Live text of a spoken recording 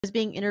was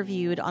being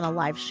interviewed on a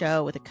live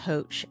show with a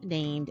coach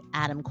named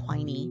Adam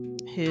Quiney,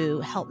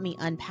 who helped me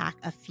unpack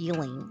a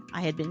feeling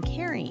I had been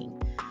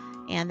carrying.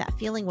 And that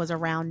feeling was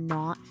around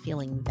not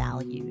feeling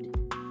valued.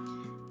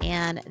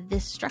 And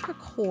this struck a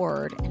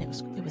chord, and it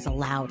was a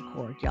loud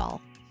chord, y'all.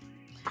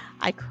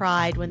 I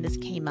cried when this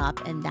came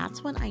up, and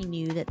that's when I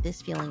knew that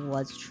this feeling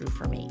was true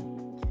for me.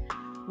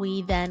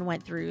 We then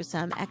went through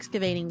some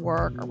excavating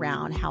work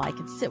around how I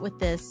could sit with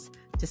this,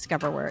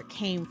 discover where it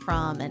came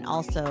from, and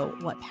also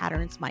what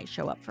patterns might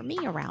show up for me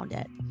around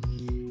it.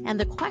 And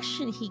the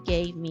question he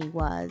gave me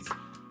was,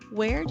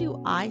 where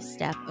do I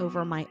step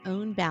over my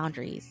own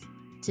boundaries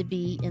to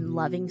be in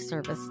loving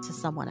service to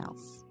someone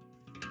else?